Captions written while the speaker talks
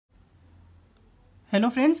Hello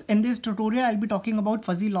friends, in this tutorial I'll be talking about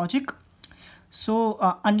fuzzy logic. So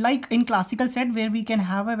unlike in classical set where we can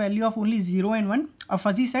have a value of only 0 and 1,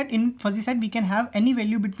 in fuzzy set we can have any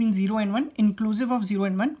value between 0 and 1 inclusive of 0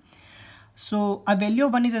 and 1. So a value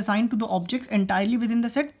of 1 is assigned to the objects entirely within the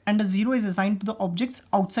set and a 0 is assigned to the objects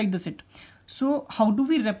outside the set. So how do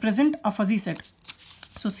we represent a fuzzy set?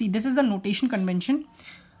 So see, this is the notation convention.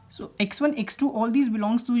 So x1, x2, all these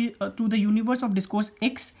belongs to the universe of discourse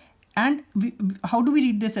X. And how do we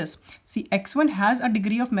read this as? See, x1 has a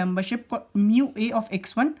degree of membership mu a of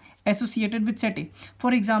x1 associated with set A.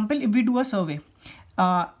 For example, if we do a survey,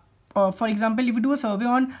 on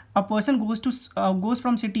a person goes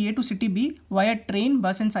from city A to city B via train,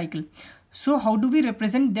 bus and cycle. So how do we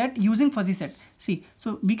represent that using fuzzy set? See,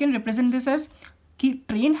 so we can represent this as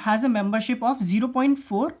train has a membership of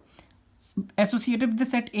 0.4 associated with the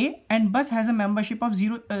set A, and bus has a membership of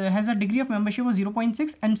has a degree of membership of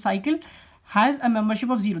 0.6, and cycle has a membership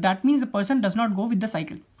of 0. That means the person does not go with the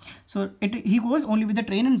cycle. So he goes only with the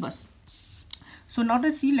train and bus. So now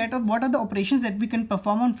let's see what are the operations that we can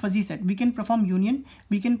perform on fuzzy set. We can perform union,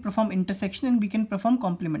 we can perform intersection, and we can perform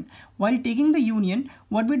complement. While taking the union,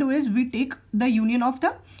 what we do is we take the union of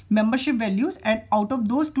the membership values, and out of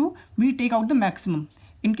those two we take out the maximum.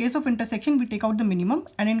 In case of intersection, we take out the minimum,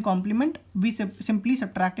 and in complement, we simply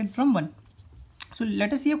subtract it from 1. So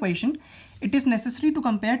let us see a question. It is necessary to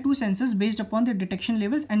compare two sensors based upon their detection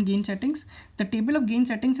levels and gain settings. The table of gain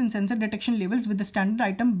settings and sensor detection levels with the standard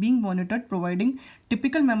item being monitored providing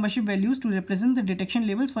typical membership values to represent the detection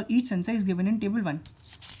levels for each sensor is given in table 1.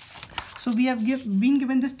 So we have been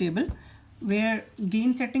given this table where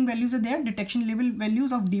gain setting values are there, detection level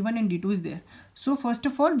values of D1 and D2 is there. So first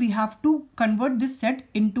of all, we have to convert this set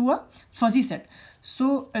into a fuzzy set.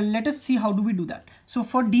 So let us see how do we do that. So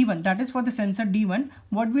for D1, that is for the sensor D1,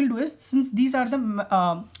 what we'll do is, since these are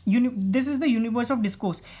the this is the universe of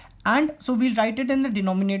discourse, and so we'll write it in the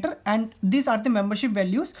denominator, and these are the membership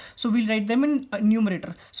values, so we'll write them in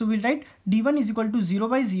numerator. So we'll write D1 is equal to 0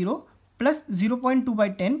 by 0 plus 0.2 by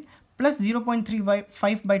 10 plus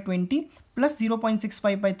 0.35 by 20 plus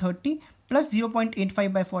 0.65 by 30 plus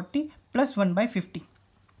 0.85 by 40 plus 1 by 50.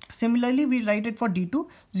 Similarly, we write it for D2,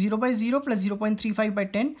 0 by 0 plus 0.35 by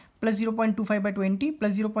 10 plus 0.25 by 20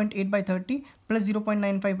 plus 0.8 by 30 plus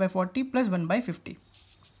 0.95 by 40 plus 1 by 50.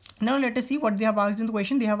 Now let us see what they have asked in the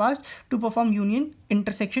question. They have asked to perform union,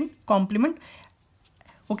 intersection, complement.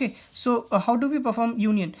 Okay, so how do we perform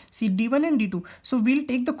union? See, D1 and D2. So we'll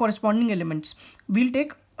take the corresponding elements. We'll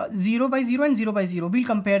take 0 by 0 and 0 by 0. We'll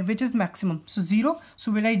compare which is maximum. So 0,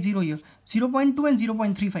 so we'll write 0 here. 0.2 and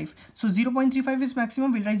 0.35. So 0.35 is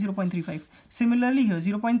maximum, we'll write 0.35. Similarly here,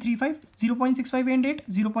 0.35, 0.65 and 8,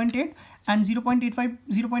 0.8 and 0.85,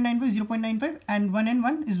 0.95, 0.95 and 1 and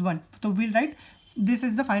 1 is 1. So we'll write this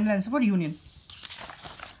is the final answer for union.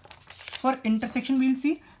 For intersection, we'll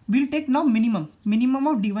see, we'll take now minimum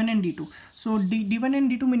of D1 and D2. So D1 and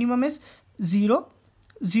D2 minimum is 0,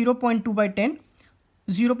 0.2 by 10,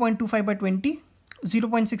 0.25 by 20,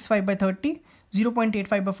 0.65 by 30,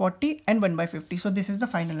 0.85 by 40 and 1 by 50. So this is the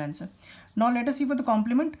final answer. Now let us see for the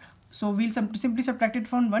complement. So we'll simply subtract it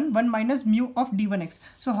from 1 minus mu of d1x.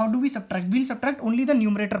 So how do we subtract? We'll subtract only the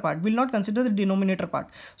numerator part. We'll not consider the denominator part.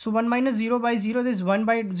 So 1 minus 0 by 0 is 1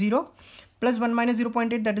 by 0 plus 1 minus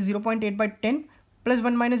 0.8, that is 0.8 by 10 plus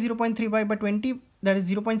 1 minus 0.35 by 20, that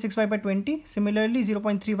is 0.65 by 20. Similarly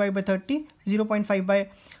 0.35 by 30,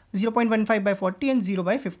 0.15 by 40 and 0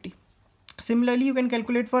 by 50. Similarly, you can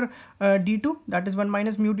calculate for D2, that is 1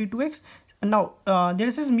 minus mu D2x. Now there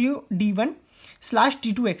is mu D1 slash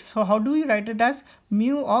D2x. So how do we write it? As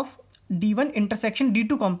mu of D1 intersection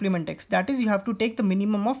D2 complement x. That is, you have to take the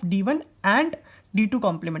minimum of D1 and D2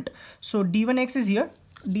 complement. So D1x is here,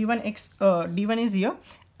 D1 is here,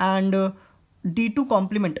 and D2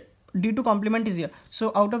 complement is here.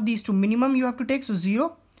 So out of these two, minimum you have to take. So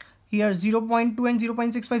 0 here, 0.2 and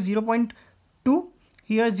 0.65, 0.2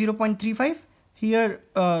 here, 0.35 here,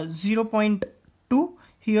 0.2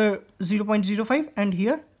 here, 0.05 and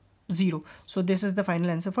here 0. So this is the final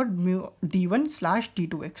answer for mu D1 slash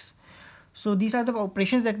D2x. So these are the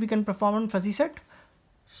operations that we can perform on fuzzy set.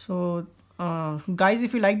 So guys,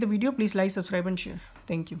 if you like the video, please like, subscribe and share.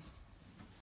 Thank you.